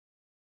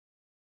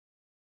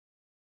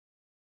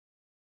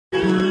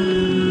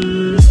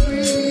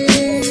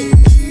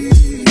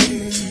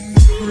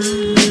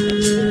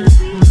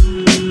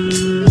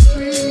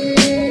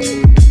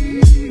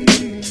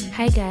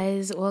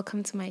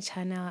welcome to my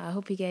channel. I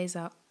hope you guys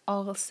are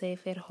all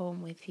safe at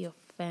home with your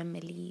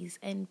families,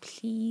 and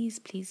please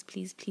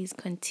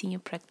continue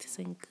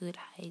practicing good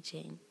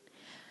hygiene.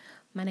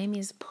 My name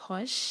is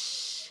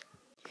Posh,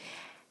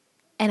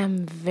 and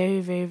I'm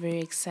very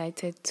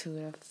excited to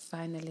have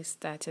finally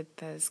started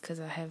this because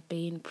I have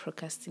been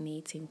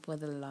procrastinating for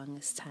the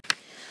longest time.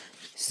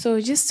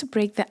 So just to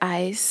break the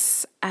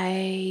ice,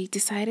 I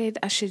decided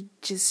I should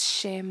just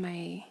share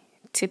my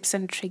tips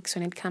and tricks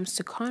when it comes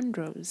to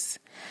cornrows.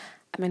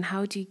 I mean,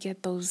 how do you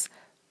get those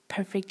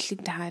perfectly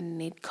done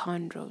knit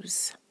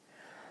cornrows?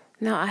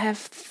 Now, I have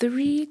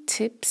 3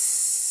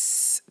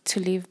 tips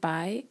to live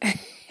by,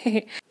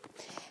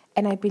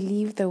 and I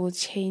believe they will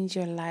change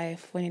your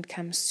life when it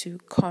comes to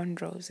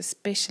cornrows,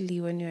 especially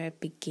when you're a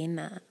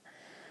beginner.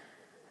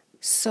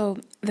 So,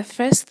 the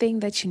first thing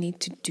that you need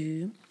to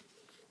do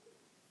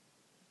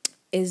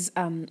is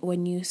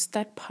when you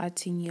start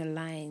parting your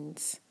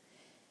lines,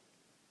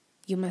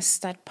 you must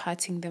start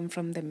parting them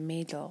from the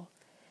middle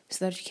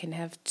so that you can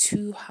have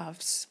 2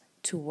 halves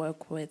to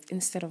work with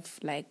instead of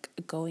like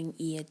going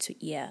ear to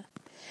ear.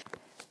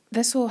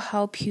 This will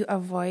help you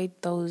avoid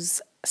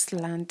those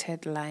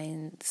slanted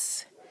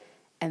lines,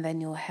 and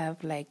then you'll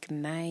have like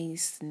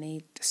nice,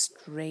 neat,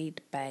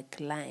 straight back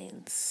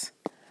lines.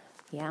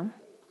 Yeah.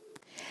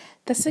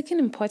 The second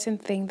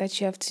important thing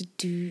that you have to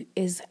do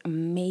is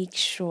make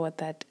sure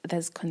that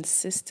there's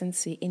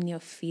consistency in your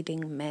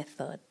feeding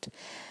method.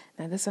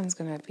 Now, this one's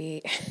going to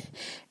be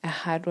a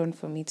hard one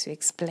for me to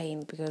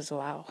explain because,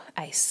 wow,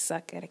 I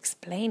suck at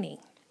explaining.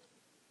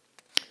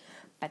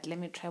 But let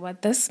me try.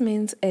 What this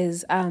means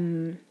is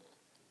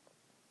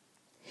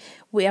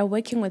we are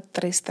working with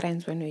 3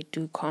 strands when we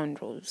do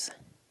cornrows.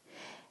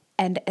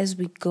 And as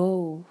we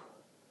go,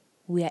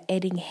 we are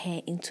adding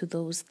hair into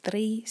those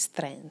 3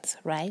 strands,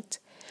 right?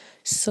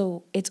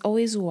 So it's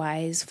always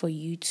wise for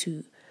you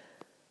to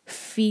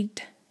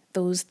feed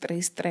those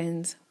 3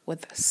 strands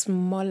with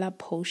smaller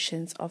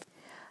portions of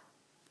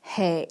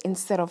hair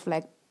instead of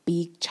like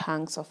big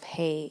chunks of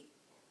hair.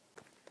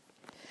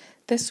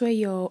 This way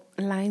your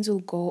lines will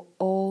go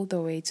all the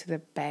way to the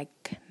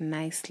back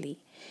nicely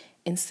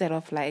instead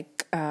of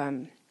like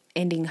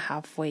ending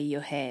halfway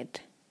your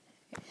head.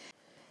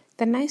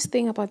 The nice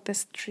thing about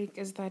this trick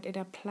is that it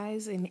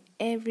applies in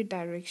every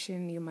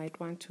direction you might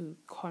want to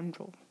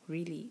cornrow,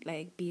 really,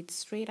 like be it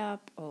straight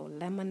up or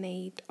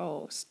lemonade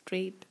or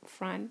straight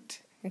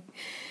front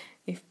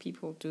if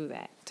people do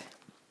that.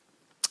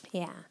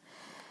 Yeah.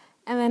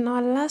 And then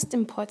our last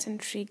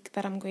important trick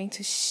that I'm going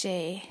to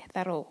share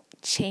that'll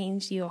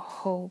change your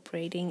whole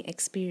braiding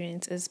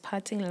experience is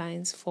parting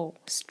lines for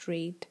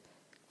straight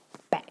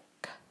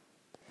back.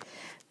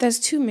 There's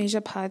 2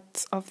 major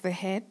parts of the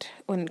head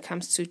when it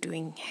comes to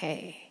doing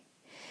hair.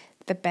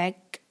 The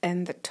back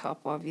and the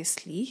top,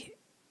 obviously.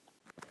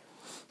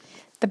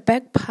 The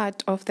back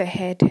part of the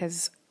head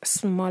has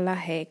smaller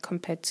hair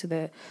compared to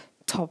the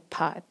top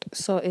part.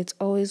 So it's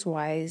always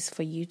wise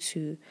for you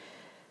to,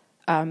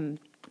 to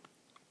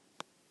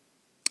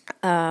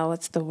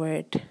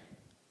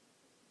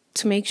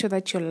make sure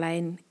that your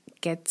line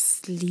gets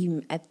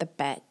slim at the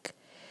back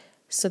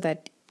so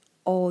that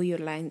all the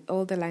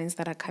lines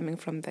that are coming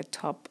from the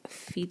top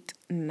fit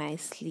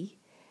nicely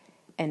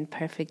and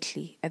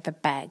perfectly at the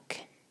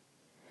back.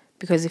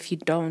 Because if you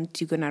don't,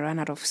 you're going to run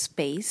out of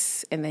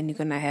space and then you're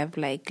going to have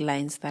like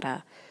lines that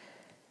are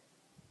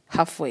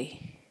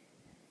halfway.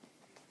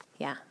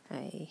 Yeah,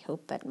 I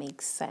hope that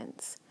makes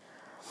sense.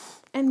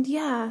 And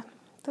yeah,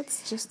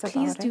 that's just about it.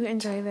 Please do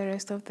enjoy the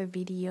rest of the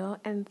video,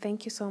 and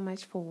thank you so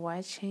much for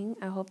watching.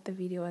 I hope the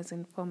video was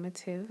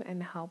informative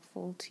and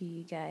helpful to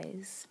you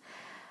guys.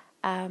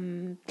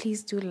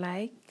 Please do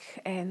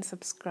like and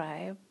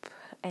subscribe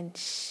and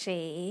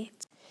share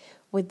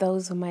with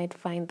those who might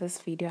find this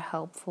video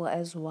helpful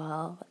as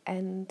well.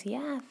 And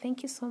yeah,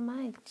 thank you so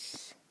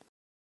much.